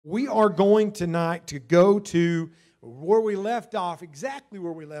We are going tonight to go to where we left off, exactly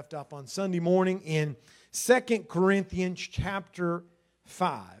where we left off on Sunday morning in 2 Corinthians chapter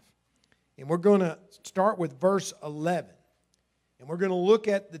 5. And we're going to start with verse 11. And we're going to look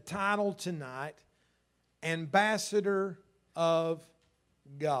at the title tonight, Ambassador of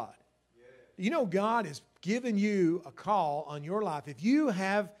God. You know, God has given you a call on your life. If you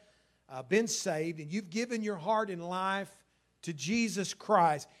have been saved and you've given your heart and life to Jesus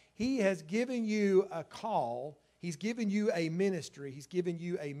Christ, He has given you a call. He's given you a ministry. He's given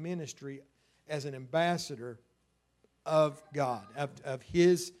you a ministry as an ambassador of God, of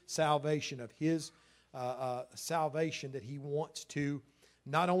His salvation, of His salvation that He wants to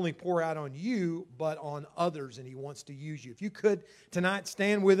not only pour out on you, but on others, and He wants to use you. If you could tonight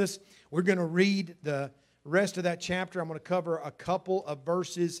stand with us, we're going to read the rest of that chapter. I'm going to cover a couple of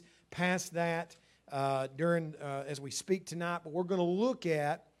verses past that as we speak tonight, but we're going to look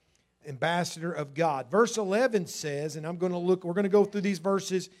at ambassador of God. Verse 11 says, and we're going to go through these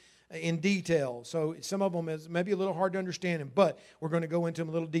verses in detail. So some of them is maybe a little hard to understand them, but we're going to go into them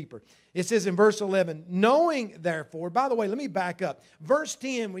a little deeper. It says in verse 11, knowing therefore, by the way, let me back up. Verse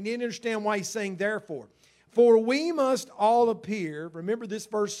 10, we need to understand why he's saying therefore. For we must all appear, remember this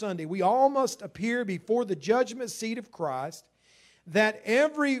verse Sunday, we all must appear before the judgment seat of Christ, that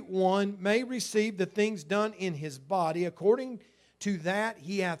everyone may receive the things done in his body according to that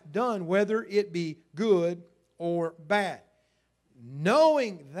he hath done, whether it be good or bad.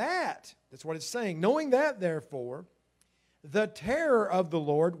 Knowing that, that's what it's saying, knowing that therefore, the terror of the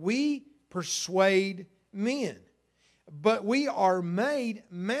Lord, we persuade men. But we are made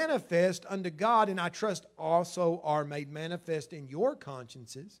manifest unto God, and I trust also are made manifest in your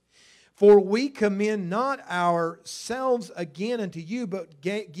consciences. For we commend not ourselves again unto you, but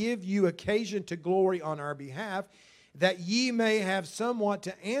give you occasion to glory on our behalf, that ye may have somewhat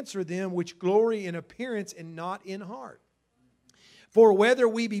to answer them which glory in appearance and not in heart. For whether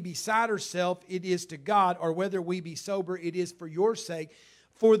we be beside ourselves, it is to God, or whether we be sober, it is for your sake.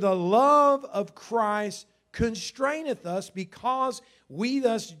 For the love of Christ constraineth us, because we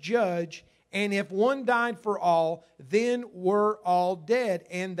thus judge. And if one died for all, then were all dead.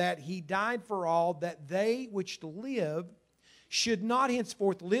 And that He died for all, that they which live should not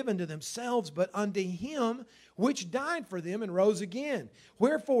henceforth live unto themselves, but unto Him which died for them and rose again.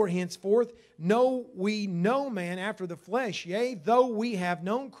 Wherefore henceforth know we no man after the flesh. Yea, though we have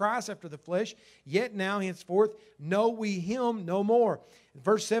known Christ after the flesh, yet now henceforth know we Him no more.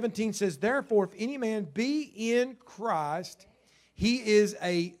 Verse 17 says, therefore, if any man be in Christ, he is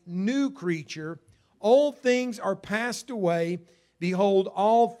a new creature. Old things are passed away. Behold,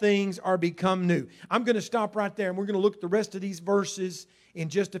 all things are become new. I'm going to stop right there, and we're going to look at the rest of these verses in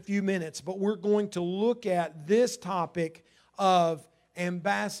just a few minutes. But we're going to look at this topic of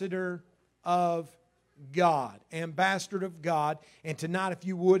ambassador of God. Ambassador of God. And tonight, if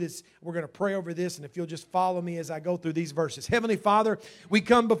you would, we're going to pray over this, and if you'll just follow me as I go through these verses. Heavenly Father, we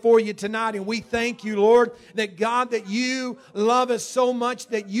come before you tonight, and we thank you, Lord, that God, that you love us so much,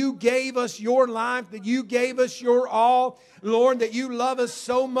 that you gave us your life, that you gave us your all, Lord, that you love us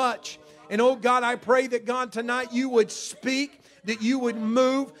so much. And oh God, I pray that God, tonight you would speak, that you would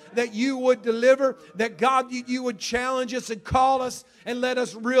move, that you would deliver, that God, you would challenge us and call us and let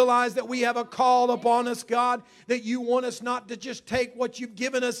us realize that we have a call upon us, God, that you want us not to just take what you've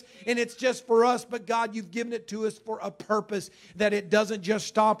given us and it's just for us, but God, you've given it to us for a purpose, that it doesn't just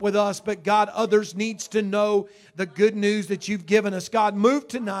stop with us, but God, others needs to know the good news that you've given us. God, move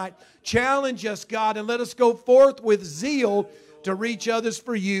tonight, challenge us, God, and let us go forth with zeal to reach others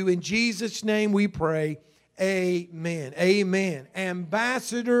for you. In Jesus' name we pray. Amen. Amen.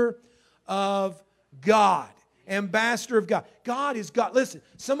 Ambassador of God. Ambassador of God. God is God. Listen,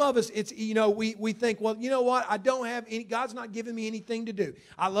 some of us, we think, well, you know what? I don't have any, God's not giving me anything to do.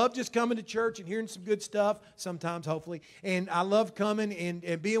 I love just coming to church and hearing some good stuff, sometimes, hopefully. And I love coming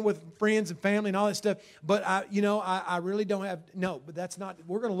and being with friends and family and all that stuff. But I really don't have, no, but that's not,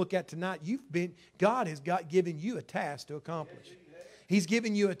 we're going to look at tonight. God has given you a task to accomplish. He's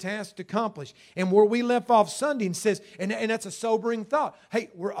given you a task to accomplish. And where we left off Sunday, and says, and that's a sobering thought. Hey,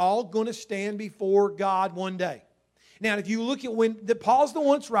 we're all going to stand before God one day. Now, if you look at Paul's the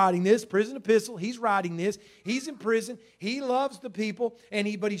one that's writing this, prison epistle, he's writing this. He's in prison. He loves the people,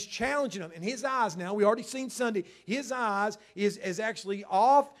 but he's challenging them. And his eyes now, we already seen Sunday, his eyes is actually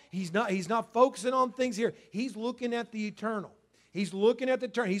off. He's not focusing on things here. He's looking at the eternal. He's looking at the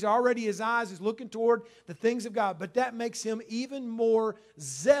turn. His eyes is looking toward the things of God. But that makes him even more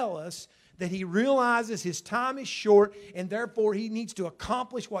zealous that he realizes his time is short, and therefore he needs to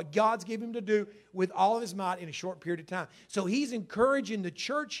accomplish what God's given him to do with all of his might in a short period of time. So he's encouraging the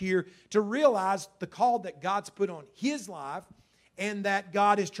church here to realize the call that God's put on his life and that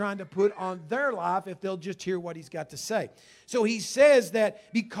God is trying to put on their life if they'll just hear what he's got to say. So he says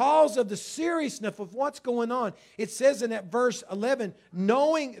that because of the seriousness of what's going on, it says in that verse 11,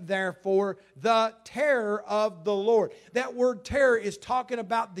 knowing therefore the terror of the Lord. That word terror is talking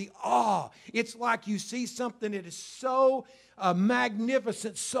about the awe. It's like you see something that is so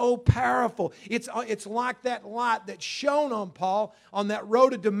magnificent, so powerful. It's like that light that shone on Paul on that road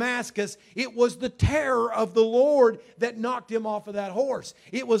to Damascus. It was the terror of the Lord that knocked him off of that horse.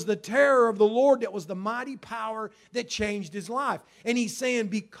 It was the terror of the Lord that was the mighty power that changed his life. And he's saying,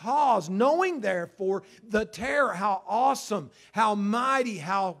 because knowing therefore the terror, how awesome, how mighty,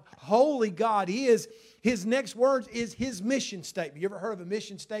 how holy God is, his next words is his mission statement. You ever heard of a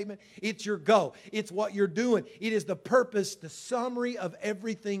mission statement? It's your goal. It's what you're doing. It is the purpose, the summary of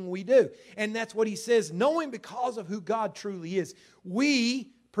everything we do. And that's what he says, knowing because of who God truly is, we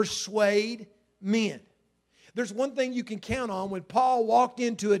persuade men. There's one thing you can count on. When Paul walked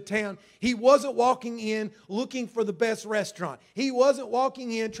into a town, he wasn't walking in looking for the best restaurant. He wasn't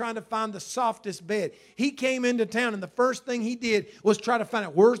walking in trying to find the softest bed. He came into town, and the first thing he did was try to find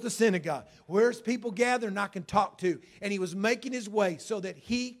out, where's the synagogue? Where's people gathered and I can talk to? And he was making his way so that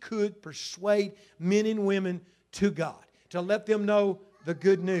he could persuade men and women to God, to let them know the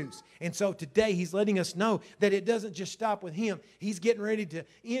good news. And so today he's letting us know that it doesn't just stop with him. He's getting ready to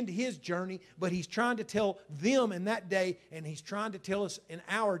end his journey, but he's trying to tell them in that day, and he's trying to tell us in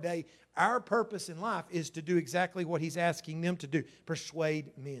our day, our purpose in life is to do exactly what he's asking them to do,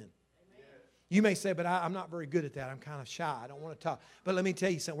 persuade men. Amen. You may say, but I'm not very good at that. I'm kind of shy. I don't want to talk. But let me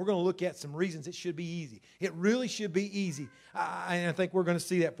tell you something. We're going to look at some reasons it should be easy. It really should be easy. And I think we're going to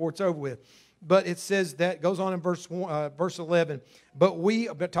see that before it's over with. But it says that, goes on in verse 11, but we,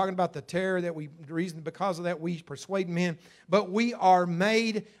 talking about the terror that the reason because of that we persuade men, but we are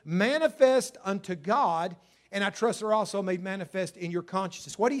made manifest unto God, and I trust are also made manifest in your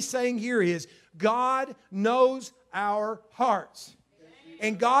consciousness. What he's saying here is, God knows our hearts.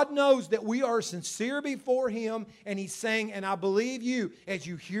 And God knows that we are sincere before him. And he's saying, and I believe you, as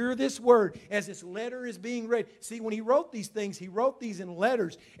you hear this word, as this letter is being read. See, when he wrote these things, he wrote these in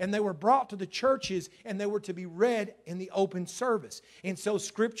letters. And they were brought to the churches. And they were to be read in the open service. And so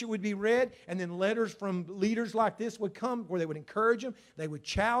scripture would be read. And then letters from leaders like this would come where they would encourage them. They would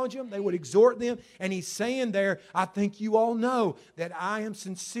challenge them. They would exhort them. And he's saying there, I think you all know that I am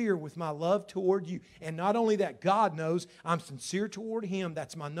sincere with my love toward you. And not only that, God knows I'm sincere toward him.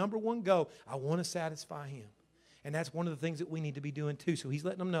 That's my number one goal. I want to satisfy him. And that's one of the things that we need to be doing too. So he's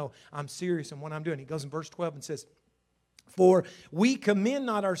letting them know I'm serious in what I'm doing. He goes in verse 12 and says, for we commend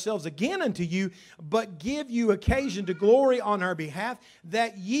not ourselves again unto you, but give you occasion to glory on our behalf,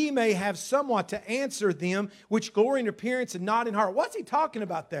 that ye may have somewhat to answer them which glory in appearance and not in heart. What's he talking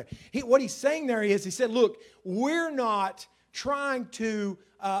about there? What he's saying there is, he said, look, we're not trying to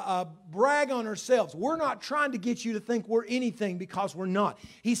brag on ourselves. We're not trying to get you to think we're anything because we're not.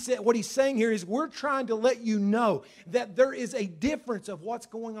 He said, what he's saying here is we're trying to let you know that there is a difference of what's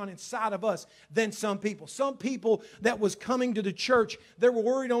going on inside of us than some people. Some people that was coming to the church, they were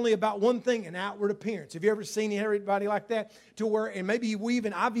worried only about one thing, an outward appearance. Have you ever seen anybody like that? To where, and maybe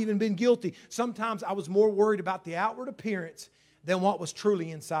I've even been guilty. Sometimes I was more worried about the outward appearance than what was truly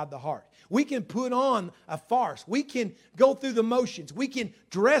inside the heart. We can put on a farce. We can go through the motions. We can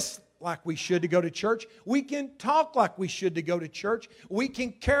dress like we should to go to church. We can talk like we should to go to church. We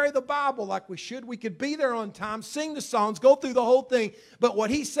can carry the Bible like we should. We could be there on time, sing the songs, go through the whole thing. But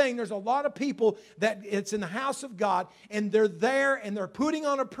what he's saying, there's a lot of people that it's in the house of God, and they're there and they're putting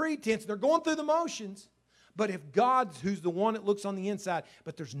on a pretense. They're going through the motions. But if God's who's the one that looks on the inside,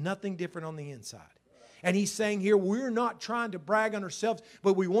 but there's nothing different on the inside. And he's saying here, we're not trying to brag on ourselves,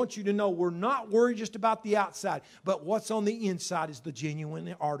 but we want you to know we're not worried just about the outside. But what's on the inside is the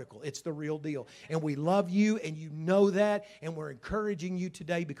genuine article. It's the real deal. And we love you, and you know that. And we're encouraging you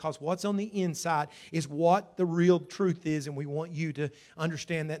today because what's on the inside is what the real truth is. And we want you to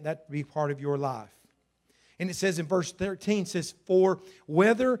understand that to be part of your life. And it says in verse 13, it says, for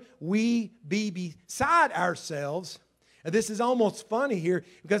whether we be beside ourselves. This is almost funny here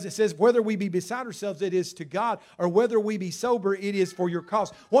because it says whether we be beside ourselves, it is to God, or whether we be sober, it is for your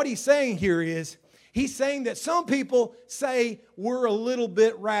cause. What he's saying here is He's saying that some people say we're a little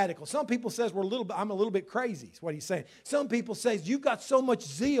bit radical. Some people says I'm a little bit crazy, is what he's saying. Some people say, you've got so much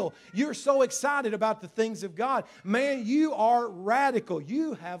zeal. You're so excited about the things of God. Man, you are radical.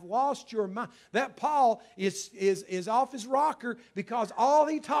 You have lost your mind. That Paul is off his rocker because all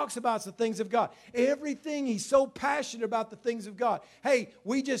he talks about is the things of God. Everything, he's so passionate about the things of God. Hey,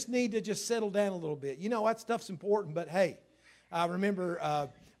 we just need to just settle down a little bit. You know, that stuff's important, but hey, I remember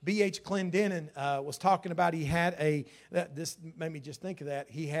B.H. Clendenin was talking about this made me just think of that.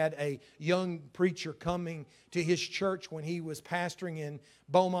 He had a young preacher coming to his church when he was pastoring in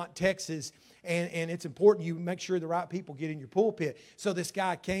Beaumont, Texas. And it's important you make sure the right people get in your pulpit. So this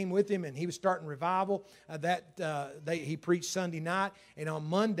guy came with him, and he was starting revival. He preached Sunday night, and on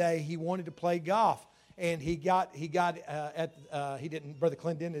Monday he wanted to play golf. And Brother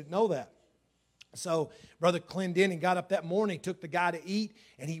Clendenin didn't know that. So Brother Clendenin got up that morning, took the guy to eat,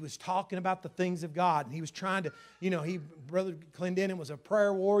 and he was talking about the things of God. And he was trying to, Brother Clendenin was a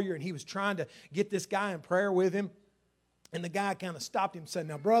prayer warrior, and he was trying to get this guy in prayer with him. And the guy kind of stopped him and said,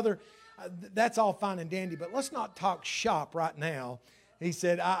 now, brother, that's all fine and dandy, but let's not talk shop right now. He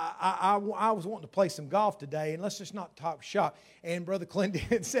said, I was wanting to play some golf today, and let's just not talk shop. And Brother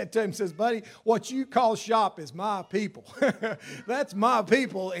Clendenin said to him, says, buddy, what you call shop is my people. That's my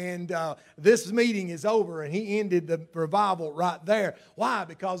people, and this meeting is over. And he ended the revival right there. Why?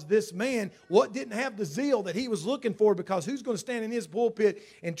 Because this man didn't have the zeal that he was looking for, because who's going to stand in his pulpit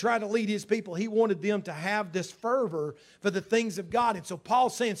and try to lead his people? He wanted them to have this fervor for the things of God. And so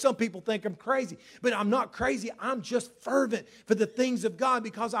Paul's saying, some people think I'm crazy, but I'm not crazy. I'm just fervent for the things of God,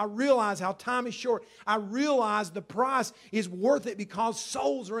 because I realize how time is short. I realize the price is worth it, because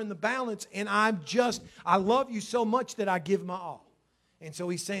souls are in the balance, and I love you so much that I give my all. And so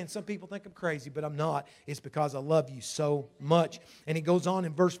he's saying, some people think I'm crazy, but I'm not. It's because I love you so much. And he goes on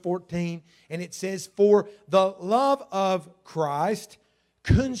in verse 14, and it says, for the love of Christ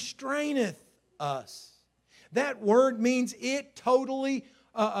constraineth us. That word means it totally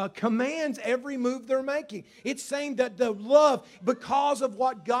commands every move they're making. It's saying that the love, because of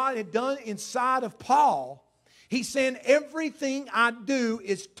what God had done inside of Paul, he's saying everything I do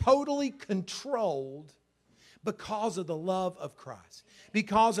is totally controlled because of the love of Christ.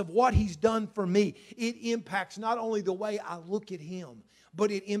 Because of what he's done for me. It impacts not only the way I look at him, but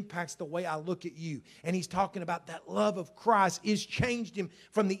it impacts the way I look at you. And he's talking about that love of Christ is changed him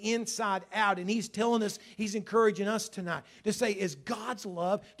from the inside out. And he's telling us, he's encouraging us tonight to say, is God's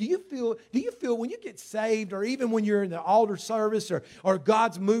love, do you feel when you get saved, or even when you're in the altar service, or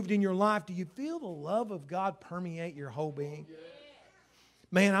God's moved in your life, do you feel the love of God permeate your whole being?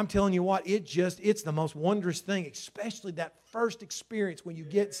 Man, I'm telling you what, it's the most wondrous thing, especially that first experience when you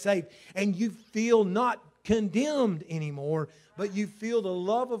get saved and you feel not condemned anymore, but you feel the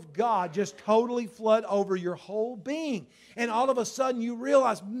love of God just totally flood over your whole being. And all of a sudden you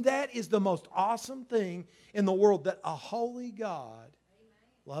realize that is the most awesome thing in the world, that a holy God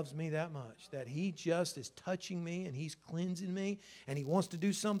loves me that much, that he just is touching me and he's cleansing me and he wants to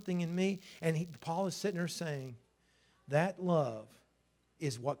do something in me. And Paul is sitting there saying, that love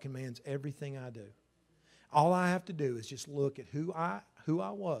is what commands everything I do. All I have to do is just look at who I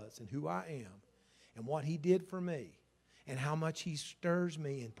was and who I am, and what he did for me, and how much he stirs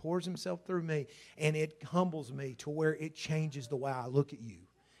me and pours himself through me, and it humbles me to where it changes the way I look at you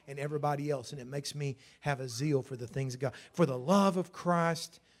and everybody else, and it makes me have a zeal for the things of God. For the love of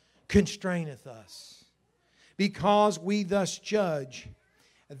Christ constraineth us, because we thus judge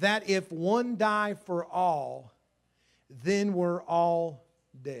that if one die for all, then we're all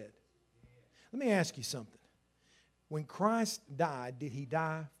dead. Let me ask you something. When Christ died, did he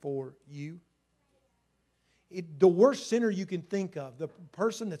die for you? The worst sinner you can think of, the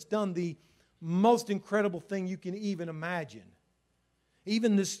person that's done the most incredible thing you can even imagine.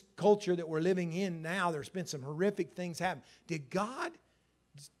 Even this culture that we're living in now, there's been some horrific things happen. Did God's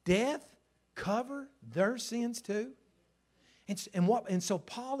death cover their sins too? And so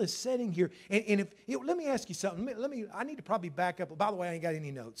Paul is sitting here, and let me ask you something. I need to probably back up. By the way, I ain't got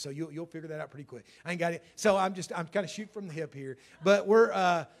any notes, so you'll figure that out pretty quick. I ain't got it. So I'm kind of shooting from the hip here. But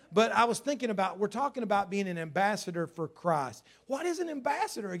but I was thinking about, we're talking about being an ambassador for Christ. What is an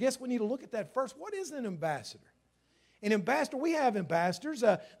ambassador? I guess we need to look at that first. What is an ambassador? An ambassador, we have ambassadors.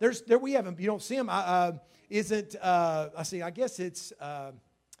 We have them. You don't see them. I guess it's.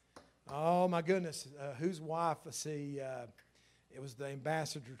 Oh my goodness, whose wife? Let's see. It was the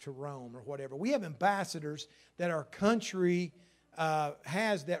ambassador to Rome or whatever. We have ambassadors that our country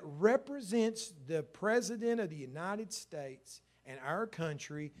has that represents the President of the United States and our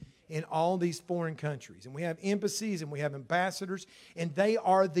country in all these foreign countries. And we have embassies and we have ambassadors, and they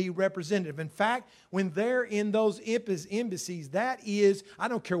are the representative. In fact, when they're in those embassies, that is, I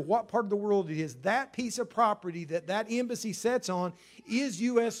don't care what part of the world it is, that piece of property that embassy sits on is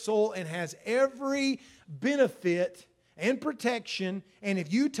U.S. soil and has every benefit and protection, and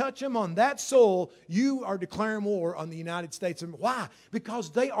if you touch them on that soil, you are declaring war on the United States. And why? Because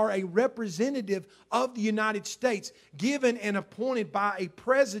they are a representative of the United States, given and appointed by a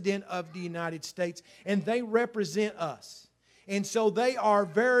president of the United States, and they represent us. And so they are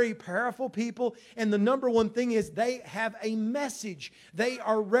very powerful people, and the number one thing is they have a message. They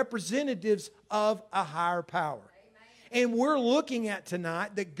are representatives of a higher power. And we're looking at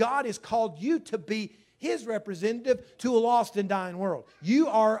tonight that God has called you to be His representative to a lost and dying world. You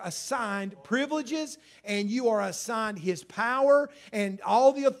are assigned privileges, and you are assigned His power and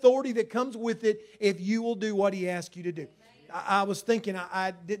all the authority that comes with it if you will do what He asks you to do. I was thinking,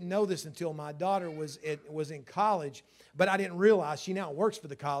 I didn't know this until my daughter was in college, but I didn't realize she now works for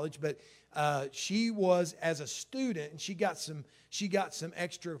the college, but she was as a student, and she got some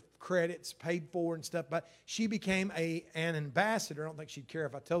extra credits paid for and stuff, but she became an ambassador. I don't think she'd care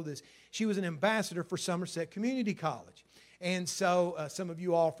if I told this. She was an ambassador for Somerset Community College. And so some of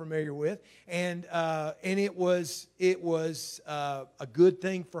you all are familiar with, and it was a good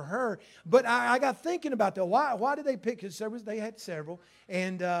thing for her. But I got thinking about that. Why did they pick? Because they had several,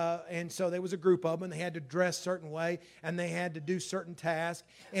 and so there was a group of them. And they had to dress a certain way, and they had to do certain tasks.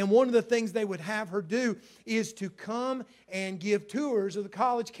 And one of the things they would have her do is to come and give tours of the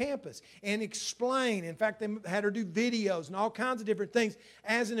college campus and explain. In fact, they had her do videos and all kinds of different things.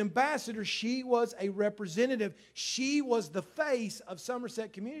 As an ambassador, she was a representative. She was the face of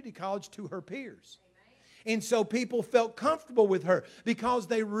Somerset Community College to her peers. And so people felt comfortable with her because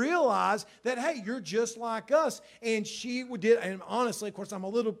they realized that, hey, you're just like us. And she did, and honestly, of course, I'm a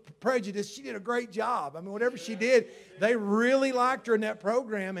little prejudiced. She did a great job. I mean, whatever she did, they really liked her in that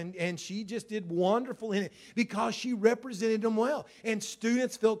program. And she just did wonderful in it because she represented them well. And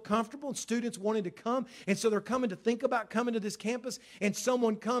students felt comfortable, and students wanted to come. And so they're coming to think about coming to this campus. And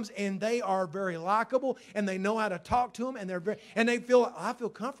someone comes, and they are very likable, and they know how to talk to them. And they feel, I feel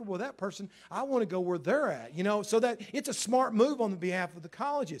comfortable with that person. I want to go where they're at, so that it's a smart move on the behalf of the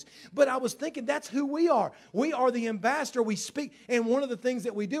colleges. But I was thinking, that's who we are. We are the ambassador. We speak, and one of the things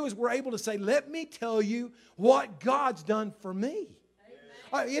that we do is we're able to say, let me tell you what God's done for me.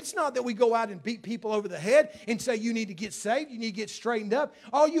 It's not that we go out and beat people over the head and say, you need to get saved, you need to get straightened up.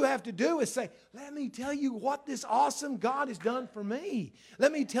 All you have to do is say, let me tell you what this awesome God has done for me.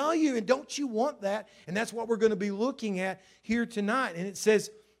 Let me tell you, and don't you want that? And that's what we're going to be looking at here tonight. And it says,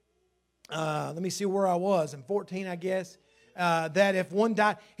 let me see where I was. In 14, I guess. That if one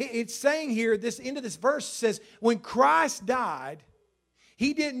died. It's saying here, this end of this verse says, when Christ died,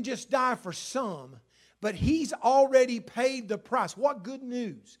 He didn't just die for some, but He's already paid the price. What good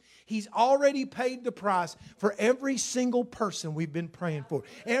news. He's already paid the price for every single person we've been praying for.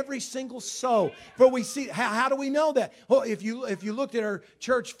 Every single soul. For we see, how do we know that? Well, if you looked at our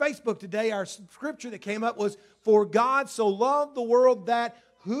church Facebook today, our scripture that came up was, for God so loved the world that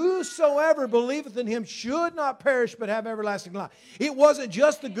whosoever believeth in Him should not perish but have everlasting life. It wasn't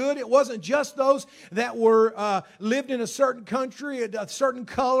just the good. It wasn't just those that were lived in a certain country, a certain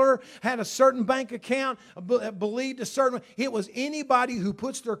color, had a certain bank account, believed a certain. It was anybody who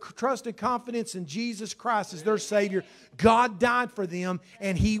puts their trust and confidence in Jesus Christ as their Savior. God died for them,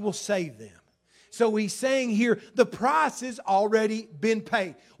 and He will save them. So He's saying here, the price has already been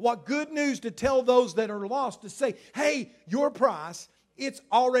paid. What good news to tell those that are lost, to say, hey, your price, it's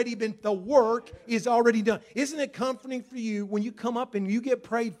already been, the work is already done. Isn't it comforting for you when you come up and you get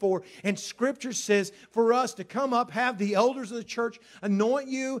prayed for, and Scripture says for us to come up, have the elders of the church anoint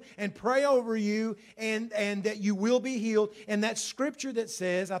you and pray over you, and that you will be healed. And that Scripture that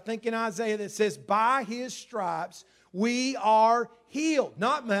says, I think in Isaiah, that says, by His stripes we are healed.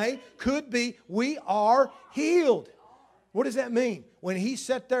 Not may, could be, we are healed. What does that mean? When He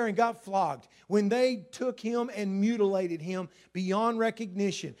sat there and got flogged, when they took Him and mutilated Him beyond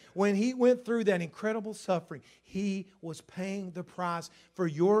recognition, when He went through that incredible suffering, He was paying the price for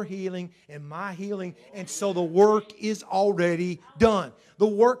your healing and my healing. And so the work is already done. The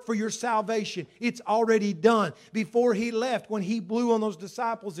work for your salvation, it's already done. Before He left, when He blew on those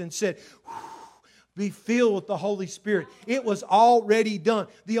disciples and said, be filled with the Holy Spirit, it was already done.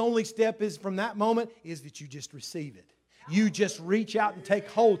 The only step is from that moment is that you just receive it. You just reach out and take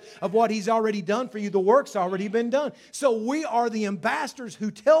hold of what He's already done for you. The work's already been done. So we are the ambassadors who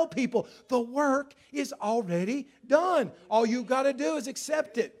tell people the work is already done. All you've got to do is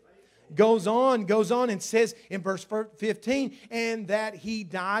accept it. goes on and says in verse 15, and that He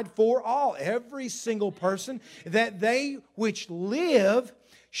died for all, every single person, that they which live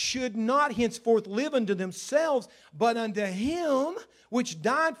should not henceforth live unto themselves, but unto Him which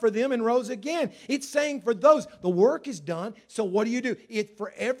died for them and rose again. It's saying for those, the work is done. So what do? It's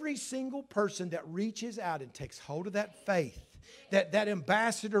for every single person that reaches out and takes hold of that faith. That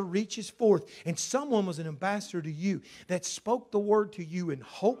ambassador reaches forth, and someone was an ambassador to you that spoke the word to you, and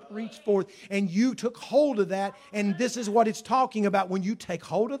hope reached forth, and you took hold of that. And this is what it's talking about. When you take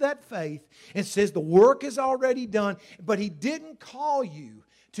hold of that faith, it says the work is already done, but He didn't call you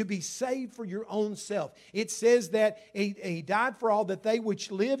to be saved for your own self. It says that he died for all, that they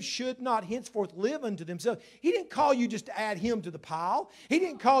which live should not henceforth live unto themselves. He didn't call you just to add Him to the pile. He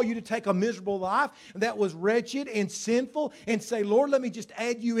didn't call you to take a miserable life that was wretched and sinful and say, Lord, let me just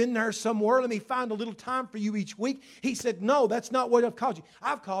add you in there somewhere. Let me find a little time for you each week. He said, no, that's not what I've called you.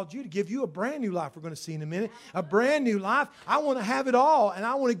 I've called you to give you a brand new life. We're going to see in a minute. A brand new life. I want to have it all, and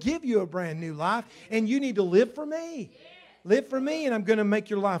I want to give you a brand new life, and you need to live for me. Live for me, and I'm going to make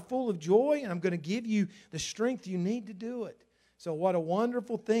your life full of joy, and I'm going to give you the strength you need to do it. So what a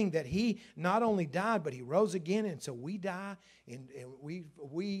wonderful thing that He not only died, but He rose again. And so we die, and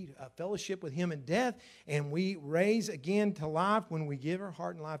we fellowship with Him in death, and we raise again to life when we give our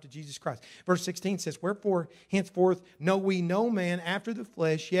heart and life to Jesus Christ. Verse 16 says, wherefore henceforth know we no man after the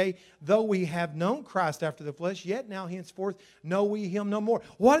flesh, yea, though we have known Christ after the flesh, yet now henceforth know we Him no more.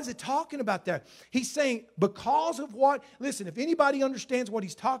 What is it talking about there? He's saying because of what, listen, if anybody understands what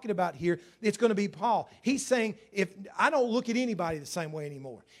he's talking about here, it's going to be Paul. He's saying, if I don't look at anybody the same way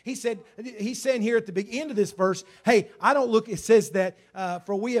anymore. He's saying here at the end of this verse, hey, I don't look, it says that,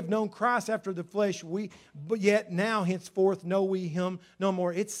 for we have known Christ after the flesh, but yet now henceforth know we Him no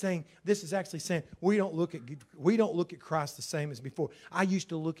more. It's saying, this is actually saying, we don't look at Christ the same as before. I used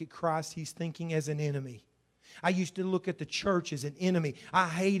to look at Christ, He's thinking, as an enemy. I used to look at the church as an enemy. I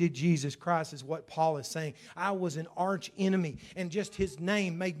hated Jesus Christ, is what Paul is saying. I was an arch enemy, and just His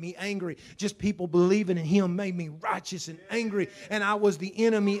name made me angry. Just people believing in Him made me righteous and angry, and I was the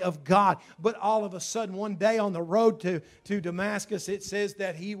enemy of God. But all of a sudden, one day on the road to Damascus, it says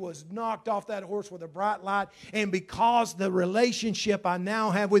that he was knocked off that horse with a bright light, and because the relationship I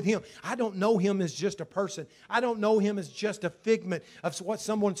now have with Him, I don't know Him as just a person. I don't know Him as just a figment of what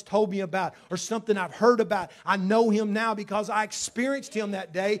someone's told me about or something I've heard about. I know Him now because I experienced Him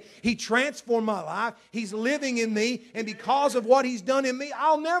that day. He transformed my life. He's living in me. And because of what He's done in me,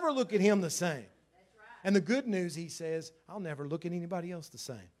 I'll never look at Him the same. And the good news, he says, I'll never look at anybody else the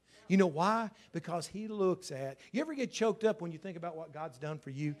same. You know why? Because He looks at, you ever get choked up when you think about what God's done for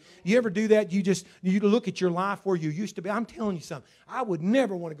you? You ever do that? You look at your life where you used to be. I'm telling you something. I would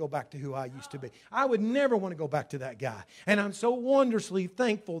never want to go back to who I used to be. I would never want to go back to that guy. And I'm so wondrously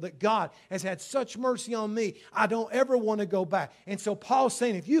thankful that God has had such mercy on me. I don't ever want to go back. And so Paul's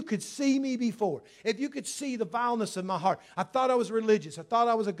saying, if you could see me before, if you could see the vileness of my heart, I thought I was religious. I thought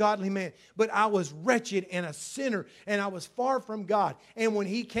I was a godly man. But I was wretched and a sinner, and I was far from God. And when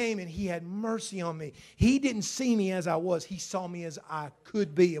He came and He had mercy on me, He didn't see me as I was. He saw me as I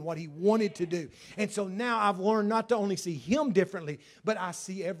could be and what He wanted to do. And so now I've learned not to only see Him differently, but I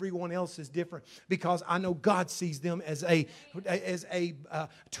see everyone else as different, because I know God sees them as a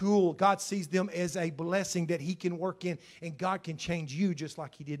tool. God sees them as a blessing that He can work in, and God can change you just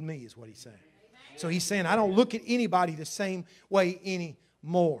like He did me, is what He's saying. So He's saying, I don't look at anybody the same way anymore.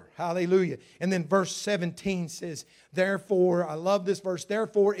 Hallelujah. And then verse 17 says, therefore, I love this verse,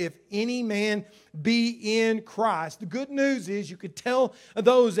 therefore, if any man be in Christ. The good news is, you could tell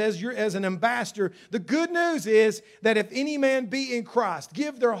those as an ambassador, the good news is that if any man be in Christ,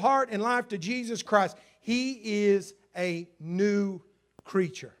 give their heart and life to Jesus Christ, he is a new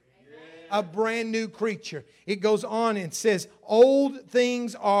creature. A brand new creature. It goes on and says, old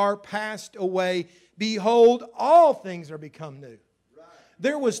things are passed away. Behold, all things are become new.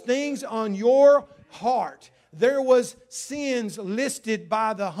 There was things on your heart. There was sins listed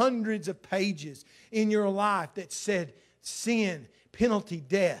by the hundreds of pages in your life that said sin, penalty,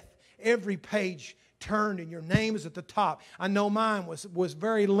 death. Every page turned and your name is at the top. I know mine was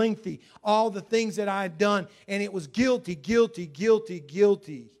very lengthy. All the things that I had done, and it was guilty, guilty, guilty,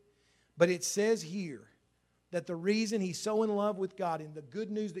 guilty. But it says here that the reason he's so in love with God, and the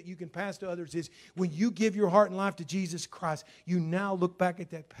good news that you can pass to others, is when you give your heart and life to Jesus Christ, you now look back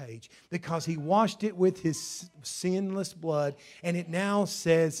at that page because He washed it with His sinless blood, and it now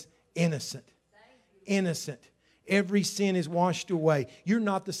says innocent. Innocent. Every sin is washed away. You're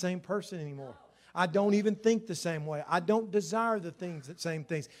not the same person anymore. I don't even think the same way. I don't desire the same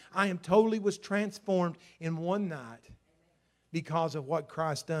things. I am totally was transformed in one night because of what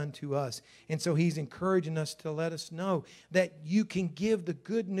Christ done to us. And so he's encouraging us to let us know that you can give the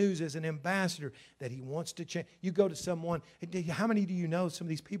good news as an ambassador, that he wants to change. You go to someone, how many do you know some of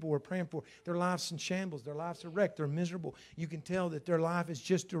these people we're praying for, their lives in shambles, their lives are wrecked, they're miserable. You can tell that their life is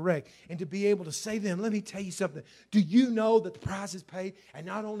just a wreck. And to be able to say to them, let me tell you something. Do you know that the price is paid? And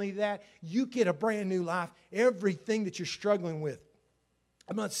not only that, you get a brand new life. Everything that you're struggling with.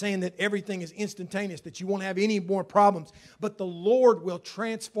 I'm not saying that everything is instantaneous, that you won't have any more problems, but the Lord will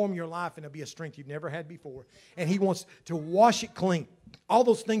transform your life and it'll be a strength you've never had before. And He wants to wash it clean. All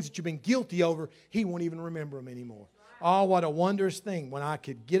those things that you've been guilty over, He won't even remember them anymore. Oh, what a wondrous thing when I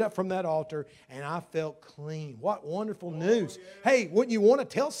could get up from that altar and I felt clean. What wonderful news. Hey, wouldn't you want to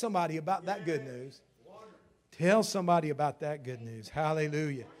tell somebody about that good news? Tell somebody about that good news.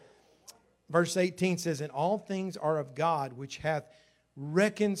 Hallelujah. Verse 18 says, and all things are of God, which hath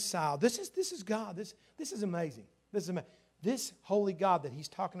reconciled. This is God. This is amazing. This is amazing. This holy God that he's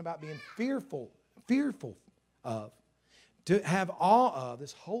talking about being fearful of, to have awe of,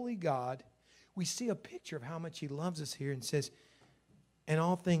 this holy God, we see a picture of how much he loves us here and says, and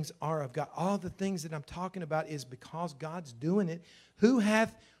all things are of God. All the things that I'm talking about is because God's doing it. Who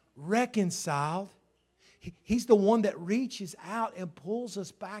hath reconciled? He's the one that reaches out and pulls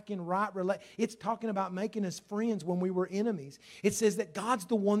us back in right relationship. It's talking about making us friends when we were enemies. It says that God's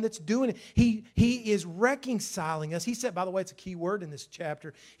the one that's doing it. He is reconciling us. He said, by the way, it's a key word in this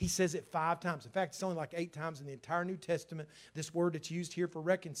chapter. He says it 5 times. In fact, it's only like 8 times in the entire New Testament, this word that's used here for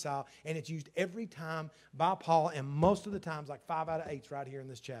reconcile. And it's used every time by Paul, and most of the times, like 5 out of 8 right here in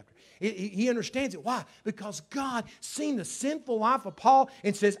this chapter. He understands it. Why? Because God seen the sinful life of Paul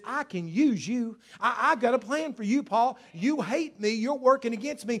and says, I can use you. I've got a plan for you, Paul. You hate me. You're working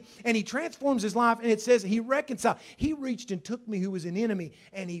against me. And he transforms his life, and it says he reconciled. He reached and took me who was an enemy,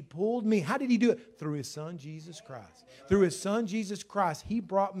 and he pulled me. How did he do it? Through his son, Jesus Christ. Through his son, Jesus Christ, he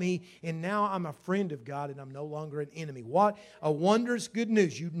brought me, and now I'm a friend of God, and I'm no longer an enemy. What a wondrous good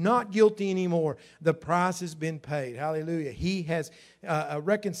news. You're not guilty anymore. The price has been paid. Hallelujah. He has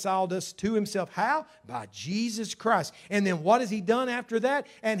reconciled us to himself. How? By Jesus Christ. And then what has he done after that?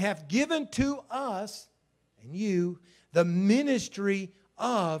 And have given to us and you the ministry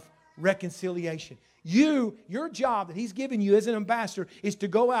of reconciliation. Your job that he's given you as an ambassador is to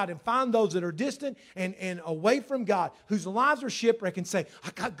go out and find those that are distant and away from God, whose lives are shipwrecked, and say, I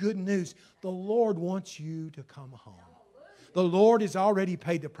got good news. The Lord wants you to come home. The Lord has already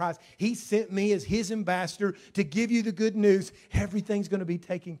paid the price. He sent me as his ambassador to give you the good news. Everything's going to be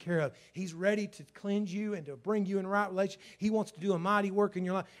taken care of. He's ready to cleanse you and to bring you in right relation. He wants to do a mighty work in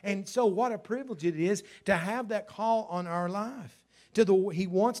your life. And so what a privilege it is to have that call on our life. He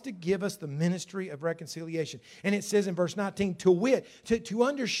wants to give us the ministry of reconciliation. And it says in verse 19, to wit, to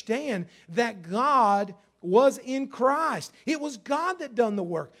understand that God was in Christ. It was God that done the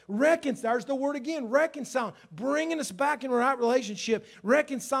work. Reconcile, there's the word again, reconcile, bringing us back in a right relationship,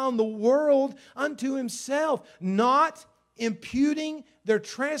 reconciling the world unto himself, not imputing their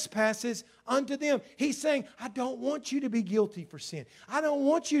trespasses unto them. He's saying, I don't want you to be guilty for sin. I don't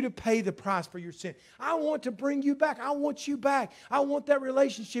want you to pay the price for your sin. I want to bring you back. I want you back. I want that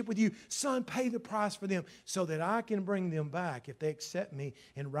relationship with you. Son, pay the price for them so that I can bring them back if they accept me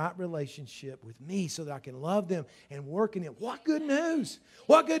in right relationship with me, so that I can love them and work in them. What good news.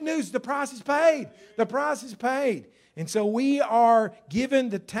 What good news. The price is paid. The price is paid. And so we are given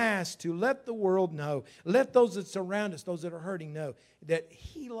the task to let the world know, let those that surround us, those that are hurting, know that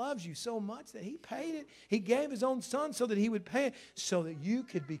he loves you so much that he paid it. He gave his own son so that he would pay it, so that you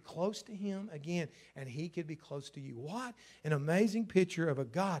could be close to him again and he could be close to you. What an amazing picture of a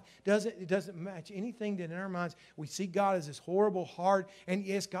God. It doesn't match anything that in our minds we see God as this horrible, hard, and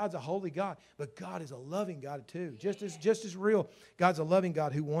yes, God's a holy God, but God is a loving God too. Just as real, God's a loving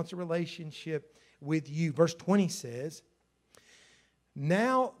God who wants a relationship with you. Verse 20 says,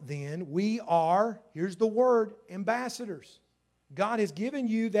 now then we are, here's the word, ambassadors. God has given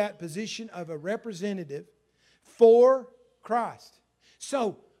you that position of a representative for Christ.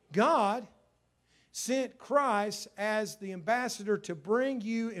 So God sent Christ as the ambassador to bring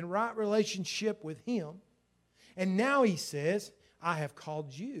you in right relationship with him. And now he says, I have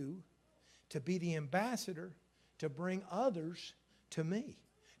called you to be the ambassador to bring others to me,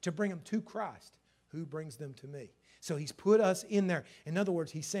 to bring them to Christ. Who brings them to me? So he's put us in there. In other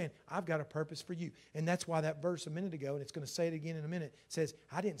words, he's saying, I've got a purpose for you. And that's why that verse a minute ago, and it's going to say it again in a minute, says,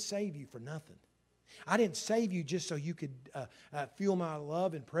 I didn't save you for nothing. I didn't save you just so you could feel my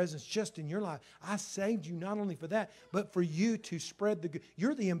love and presence just in your life. I saved you not only for that, but for you to spread the good.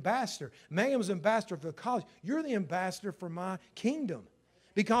 You're the ambassador. Megan was ambassador for the college. You're the ambassador for my kingdom.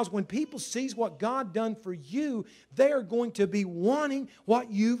 Because when people sees what God done for you, they are going to be wanting what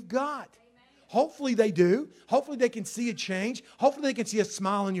you've got. Hopefully they do. Hopefully they can see a change. Hopefully they can see a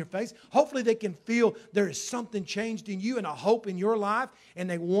smile on your face. Hopefully they can feel there is something changed in you and a hope in your life. And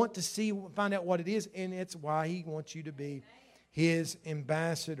they want to find out what it is. And it's why He wants you to be His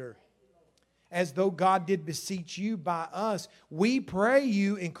ambassador. As though God did beseech you by us, we pray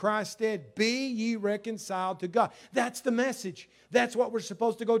you in Christ's stead, be ye reconciled to God. That's the message. That's what we're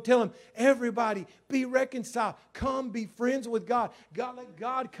supposed to go tell them. Everybody, be reconciled. Come be friends with God. Let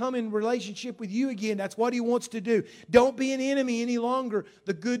God come in relationship with you again. That's what He wants to do. Don't be an enemy any longer.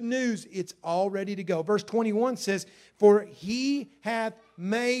 The good news, it's all ready to go. Verse 21 says, for He hath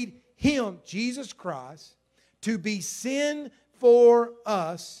made Him, Jesus Christ, to be sin for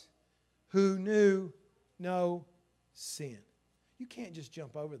us, who knew no sin. You can't just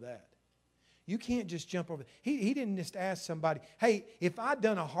jump over that. You can't just jump over. He didn't just ask somebody, hey, if I'd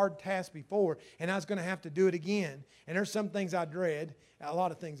done a hard task before and I was going to have to do it again, and there's some things I dread, a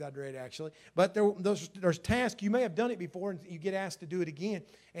lot of things I dread actually, but there's tasks, you may have done it before and you get asked to do it again,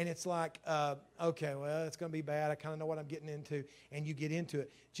 and it's like, okay, well, it's going to be bad. I kind of know what I'm getting into, and you get into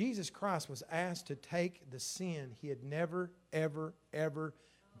it. Jesus Christ was asked to take the sin He had never, ever, ever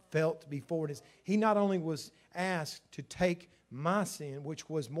felt before. He not only was asked to take my sin, which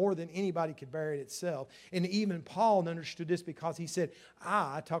was more than anybody could bear it itself. And even Paul understood this because he said,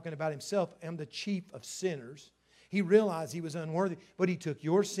 I, talking about himself, am the chief of sinners. He realized he was unworthy, but He took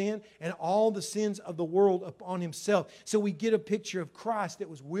your sin and all the sins of the world upon Himself. So we get a picture of Christ that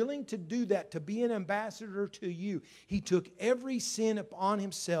was willing to do that, to be an ambassador to you. He took every sin upon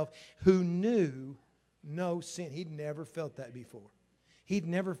Himself, who knew no sin. He'd never felt that before. He'd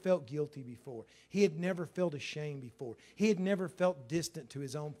never felt guilty before. He had never felt ashamed before. He had never felt distant to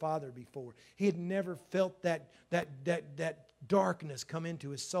His own Father before. He had never felt that darkness come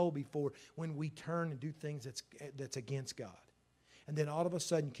into his soul before, when we turn and do things that's against God. And then all of a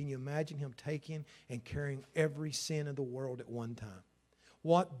sudden, can you imagine Him taking and carrying every sin in the world at one time?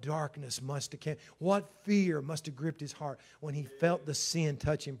 What darkness must have came, what fear must have gripped His heart when He felt the sin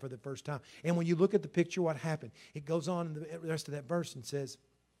touch Him for the first time. And when you look at the picture, what happened? It goes on in the rest of that verse and says,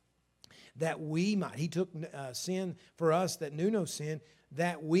 that we might, He took sin for us that knew no sin,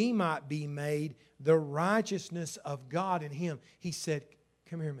 that we might be made the righteousness of God in Him. He said,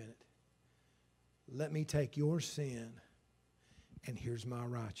 come here a minute. Let me take your sin, and here's my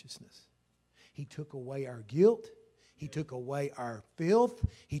righteousness. He took away our guilt. He took away our filth.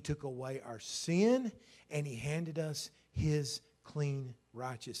 He took away our sin. And He handed us His clean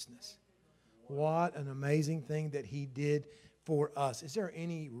righteousness. What an amazing thing that He did for us. Is there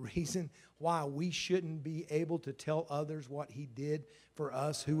any reason why we shouldn't be able to tell others what He did for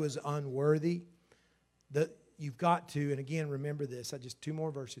us who was unworthy? You've got to, and again, remember this. Just 2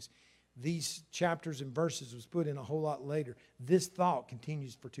 more verses. These chapters and verses was put in a whole lot later. This thought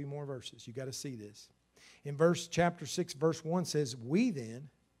continues for 2 more verses. You've got to see this. In chapter 6, verse 1 says, we then,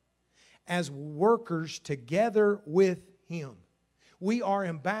 as workers together with Him. We are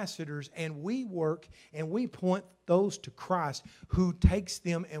ambassadors, and we work and we point those to Christ, who takes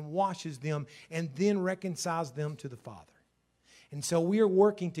them and washes them and then reconciles them to the Father. And so we are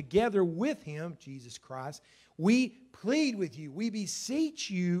working together with Him, Jesus Christ. We plead with you, we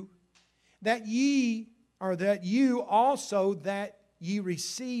beseech you that you also, that ye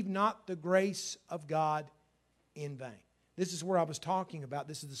receive not the grace of God in vain. This is where I was talking about.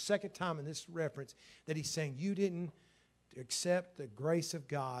 This is the second time in this reference that He's saying you didn't accept the grace of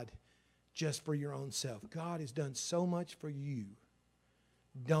God just for your own self. God has done so much for you.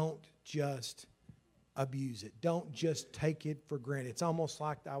 Don't just abuse it. Don't just take it for granted. It's almost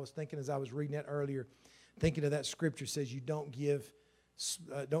like I was thinking as I was reading that earlier, thinking of that scripture says you don't give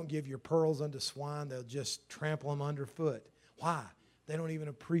your pearls unto swine. They'll just trample them underfoot. Why? They don't even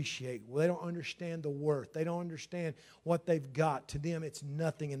appreciate. They don't understand the worth. They don't understand what they've got. To them, it's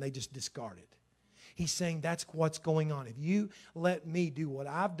nothing, and they just discard it. He's saying that's what's going on. If you let me do what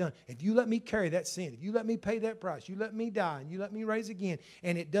I've done, if you let me carry that sin, if you let me pay that price, you let me die, and you let me rise again,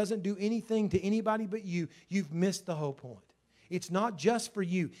 and it doesn't do anything to anybody but you, you've missed the whole point. It's not just for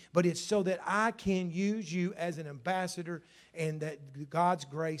you, but it's so that I can use you as an ambassador, and that God's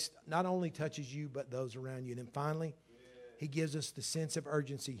grace not only touches you, but those around you. And then finally, He gives us the sense of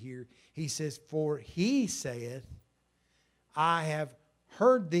urgency here. He says, for He saith, I have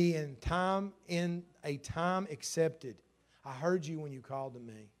heard thee in a time accepted. I heard you when you called to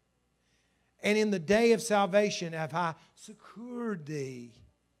me. And in the day of salvation have I succored thee.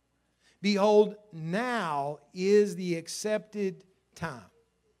 Behold, now is the accepted time.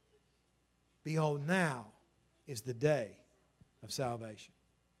 Behold, now is the day of salvation.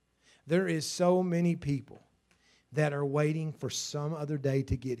 There is so many people that are waiting for some other day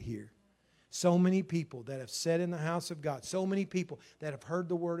to get here. So many people that have sat in the house of God. So many people that have heard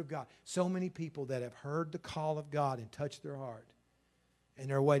the Word of God. So many people that have heard the call of God and touched their heart. And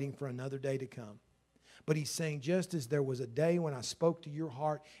they're waiting for another day to come. But He's saying, just as there was a day when I spoke to your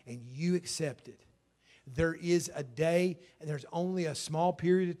heart and you accepted, there is a day, and there's only a small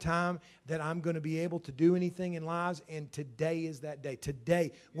period of time that I'm going to be able to do anything in lives, and today is that day.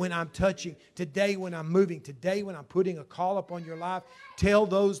 Today, when I'm touching, today when I'm moving, today when I'm putting a call upon your life, tell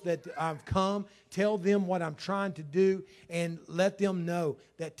those that I've come, tell them what I'm trying to do, and let them know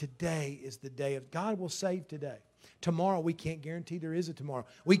that today is the day of God will save today. Tomorrow, we can't guarantee there is a tomorrow.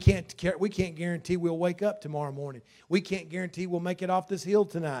 We can't guarantee we'll wake up tomorrow morning. We can't guarantee we'll make it off this hill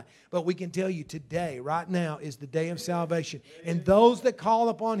tonight. But we can tell you today, right now, is the day of salvation. And those that call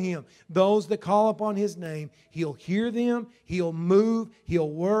upon Him, those that call upon His name, He'll hear them, He'll move, He'll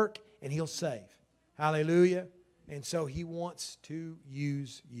work, and He'll save. Hallelujah. And so He wants to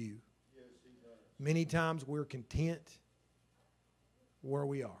use you. Many times we're content where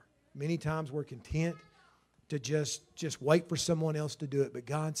we are. Many times we're content to just wait for someone else to do it. But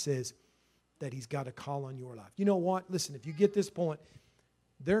God says that He's got a call on your life. You know what? Listen, if you get this point,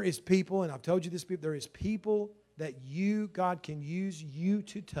 there is people, and I've told you this, there is people that God can use you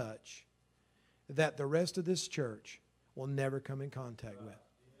to touch that the rest of this church will never come in contact with.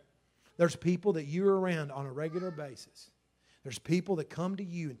 There's people that you're around on a regular basis. There's people that come to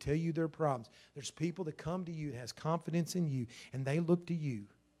you and tell you their problems. There's people that come to you and has confidence in you, and they look to you,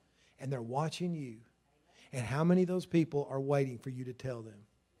 and they're watching you. And how many of those people are waiting for you to tell them?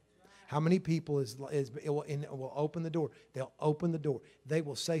 How many people will open the door? They'll open the door. They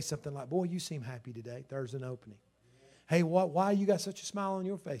will say something like, boy, you seem happy today. There's an opening. Hey, why you got such a smile on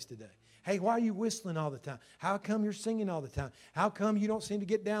your face today? Hey, why are you whistling all the time? How come you're singing all the time? How come you don't seem to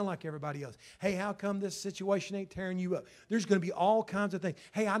get down like everybody else? Hey, how come this situation ain't tearing you up? There's going to be all kinds of things.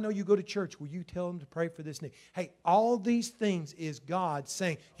 Hey, I know you go to church. Will you tell them to pray for this need? Hey, all these things is God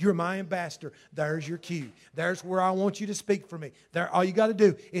saying, you're my ambassador. There's your cue. There's where I want you to speak for me. There, all you got to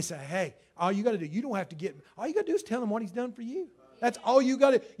do is say, hey, all you got to do, you don't have to get, all you got to do is tell him what He's done for you. That's all you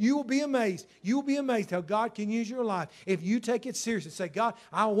got to. You will be amazed. You will be amazed how God can use your life if you take it serious and say, God,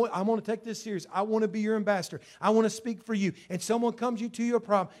 I want to take this serious. I want to be your ambassador. I want to speak for you. And someone comes to your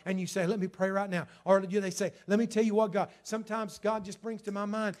problem and you say, let me pray right now. Or they say, let me tell you what, God. Sometimes God just brings to my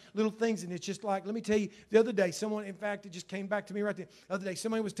mind little things, and it's just like, let me tell you, the other day, someone, in fact, it just came back to me right there. The other day,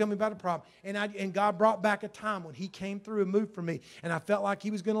 somebody was telling me about a problem, and God brought back a time when He came through and moved for me, and I felt like He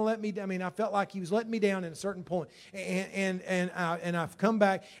was going to let me. I felt like He was letting me down at a certain point, and I've come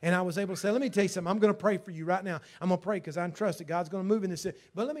back, and I was able to say, let me tell you something. I'm going to pray for you right now. I'm going to pray because I trust that God's going to move in this.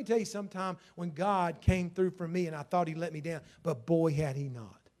 But let me tell you sometime when God came through for me, and I thought He let me down, but boy, had He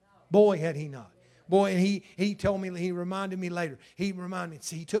not. Boy, had He not. Boy, and he told me, He reminded me later. He reminded me,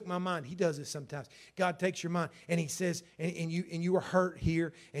 see, He took my mind. He does this sometimes. God takes your mind, and He says, and you were hurt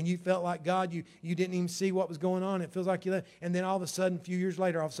here, and you felt like God, you didn't even see what was going on. It feels like you let, and then all of a sudden, a few years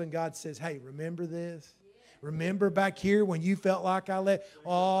later, all of a sudden God says, hey, remember this? Remember back here when you felt like I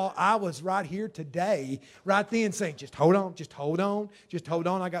was right here today, right then saying, just hold on, just hold on, just hold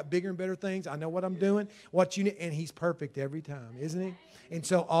on. I got bigger and better things. I know what I'm doing, what you need. And He's perfect every time, isn't He? And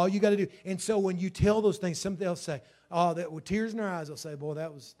so all you got to do, and so when you tell those things, somebody else say, oh, that with tears in their eyes, they'll say, boy,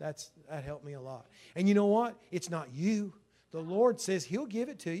 that helped me a lot. And you know what? It's not you. The Lord says He'll give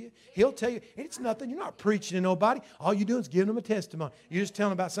it to you. He'll tell you. It's nothing. You're not preaching to nobody. All you do is giving them a testimony. You're just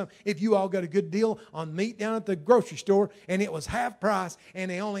telling them about something. If you all got a good deal on meat down at the grocery store and it was half price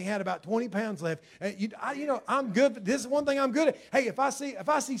and they only had about 20 pounds left, I'm good. This is one thing I'm good at. Hey, if I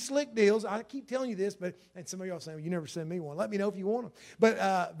see slick deals, I keep telling you this, and some of y'all saying, well, you never send me one. Let me know if you want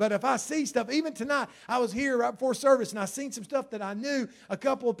them. But if I see stuff, even tonight, I was here right before service and I seen some stuff that I knew a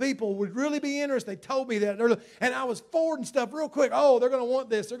couple of people would really be interested. They told me that, and I was forwarding stuff real quick. Oh, they're going to want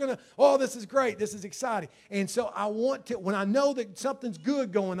this. This is great. This is exciting. And so I want to, when I know that something's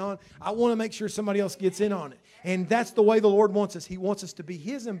good going on, I want to make sure somebody else gets in on it. And that's the way the Lord wants us. He wants us to be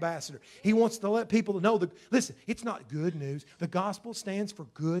His ambassador. He wants to let people know that, listen, it's not good news. The gospel stands for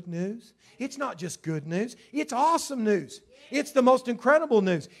good news. It's not just good news. It's awesome news. It's the most incredible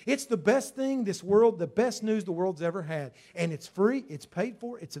news. It's the best thing the best news the world's ever had. And it's free. It's paid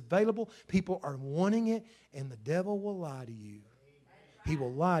for. It's available. People are wanting it. And the devil will lie to you. He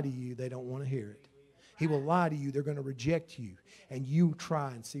will lie to you. They don't want to hear it. He will lie to you. They're going to reject you. And you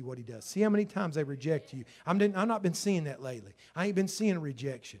try and see what he does. See how many times they reject you. I've not been seeing that lately. I ain't been seeing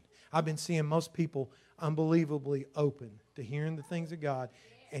rejection. I've been seeing most people unbelievably open to hearing the things of God.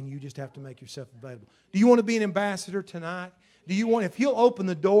 And you just have to make yourself available. Do you want to be an ambassador tonight? Do you want, if He'll open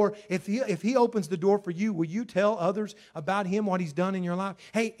the door, if he opens the door for you, will you tell others about Him, what He's done in your life?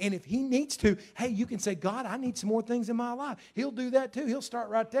 Hey, and if He needs to, hey, you can say, God, I need some more things in my life. He'll do that too. He'll start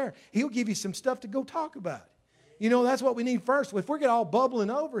right there. He'll give you some stuff to go talk about. You know, that's what we need first. If we get all bubbling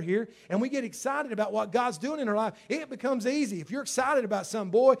over here and we get excited about what God's doing in our life, it becomes easy. If you're excited about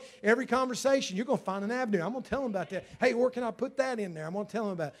something, boy, every conversation, you're going to find an avenue. I'm going to tell them about that. Hey, where can I put that in there? I'm going to tell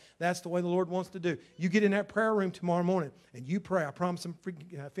them about it. That's the way the Lord wants to do. You get in that prayer room tomorrow morning and you pray. I promise I'm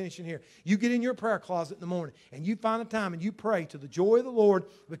finishing here. You get in your prayer closet in the morning and you find a time and you pray till the joy of the Lord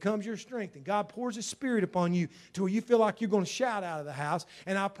becomes your strength. And God pours His Spirit upon you to where you feel like you're going to shout out of the house.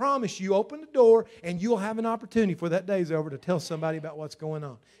 And I promise you, open the door and you'll have an opportunity for that day's over to tell somebody about what's going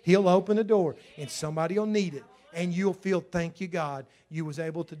on. He'll open the door and somebody will need it. And you'll feel, thank you, God, you was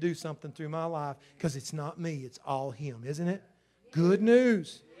able to do something through my life because it's not me, it's all Him, isn't it? Good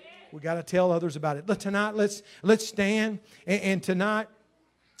news. We got to tell others about it. Tonight, let's stand, and tonight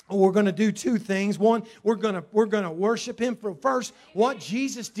we're going to do two things. One, we're going to worship Him for first what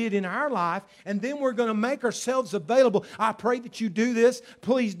Jesus did in our life, and then we're going to make ourselves available. I pray that you do this.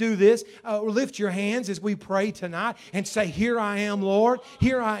 Please do this. Lift your hands as we pray tonight and say, here I am, Lord.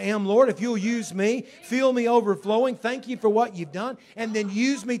 Here I am, Lord. If you'll use me, feel me overflowing. Thank you for what you've done, and then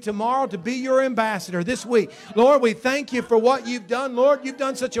use me tomorrow to be your ambassador this week. Lord, we thank you for what you've done. Lord, you've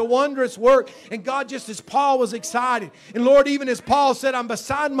done such a wondrous work, and God, just as Paul was excited, and Lord, even as Paul said, I'm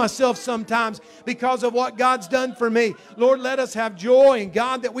beside myself sometimes because of what God's done for me. Lord, let us have joy, and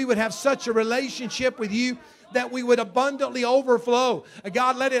God, that we would have such a relationship with you that we would abundantly overflow.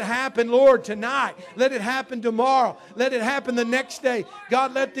 God, let it happen, Lord, tonight. Let it happen tomorrow. Let it happen the next day.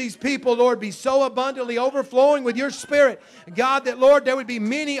 God, let these people, Lord, be so abundantly overflowing with your Spirit. God, that, Lord, there would be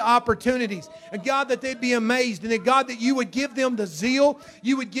many opportunities. And God, that they'd be amazed. And that, God, that you would give them the zeal.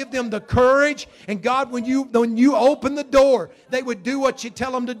 You would give them the courage. And God, when you open the door, they would do what you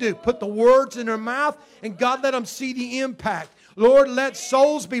tell them to do. Put the words in their mouth. And God, let them see the impact. Lord, let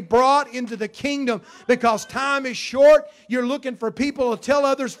souls be brought into the kingdom because time is short. You're looking for people to tell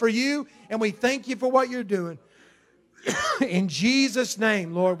others for you, and we thank you for what you're doing. In Jesus'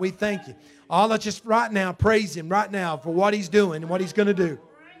 name, Lord, we thank you. Let's just right now praise Him right now for what He's doing and what He's going to do.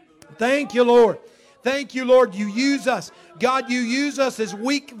 Thank you, Lord. Thank you, Lord. You use us. God, you use us as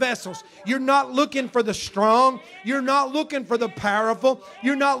weak vessels. You're not looking for the strong. You're not looking for the powerful.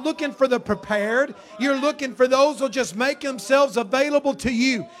 You're not looking for the prepared. You're looking for those who will just make themselves available to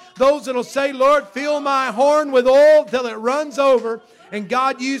you. Those that will say, Lord, fill my horn with oil till it runs over. And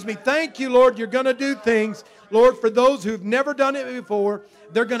God, use me. Thank you, Lord. You're going to do things. Lord, for those who've never done it before,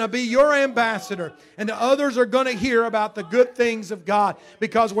 they're going to be your ambassador. And the others are going to hear about the good things of God.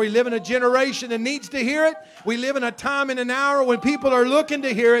 Because we live in a generation that needs to hear it. We live in a time and an hour when people are looking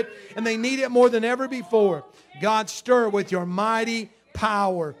to hear it. And they need it more than ever before. God, stir with your mighty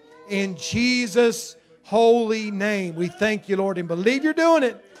power. In Jesus' holy name. We thank you, Lord, and believe you're doing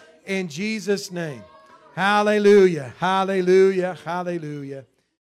it. In Jesus' name. Hallelujah. Hallelujah. Hallelujah.